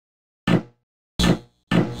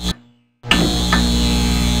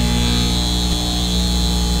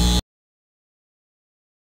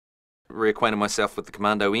reacquainted myself with the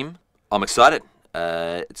Commando-M. I'm excited.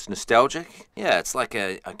 It's nostalgic. Yeah, it's like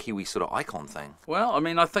a Kiwi sort of icon thing. Well, I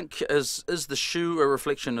mean, I think is the shoe a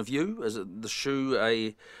reflection of you? Is it the shoe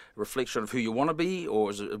a reflection of who you want to be, or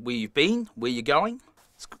is it where you've been, where you're going?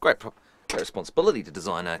 It's a great responsibility to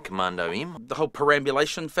design a Commando-M. The whole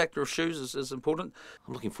perambulation factor of shoes is important.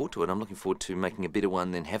 I'm looking forward to it. I'm looking forward to making a better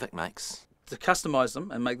one than Havoc makes. To customise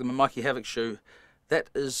them and make them a Mikey Havoc shoe, that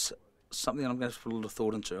is something I'm going to put a little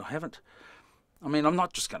thought into. I'm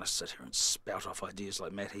not just going to sit here and spout off ideas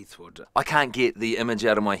like Matt Heath would. I can't get the image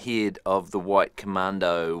out of my head of the white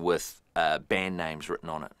commando with band names written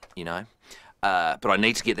on it, you know? But I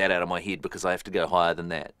need to get that out of my head because I have to go higher than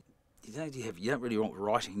that. You don't really want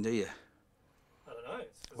writing, do you? I don't know.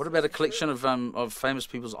 What about a collection of famous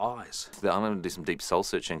people's eyes? I'm going to do some deep soul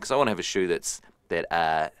searching because I want to have a shoe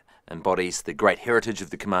that embodies the great heritage of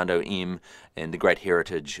the Commando-M and the great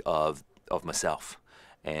heritage of myself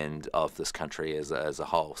and of this country as a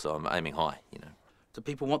whole. So I'm aiming high, you know. Do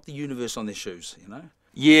people want the universe on their shoes, you know?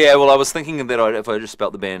 Yeah, well, I was thinking that if I just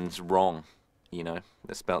spelt the bands wrong, you know,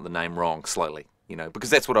 I spelt the name wrong slightly, you know, because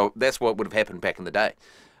that's what would have happened back in the day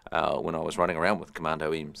when I was running around with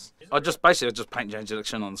Commando-M's. I just paint Jane's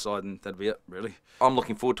Addiction on the side and that'd be it, really. I'm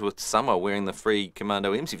looking forward to a summer wearing the free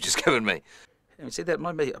Commando-M's you've just given me. Having said that,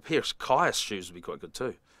 maybe a pair of Kai's shoes would be quite good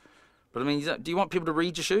too. But I mean, do you want people to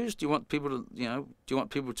read your shoes? Do you want people to,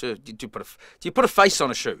 do you put a face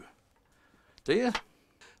on a shoe? Do you?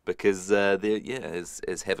 Because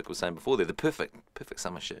as Havoc was saying before, they're the perfect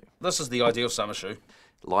summer shoe. This is the ideal summer shoe.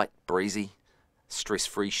 Light, breezy,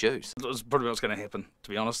 stress-free shoes. That's probably what's going to happen, to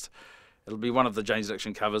be honest. It'll be one of the Jane's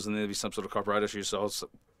Addiction covers, and there'll be some sort of copyright issue, so I'll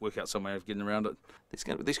work out some way of getting around it. These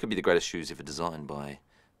could be the greatest shoes ever designed by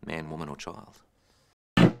man, woman, or child.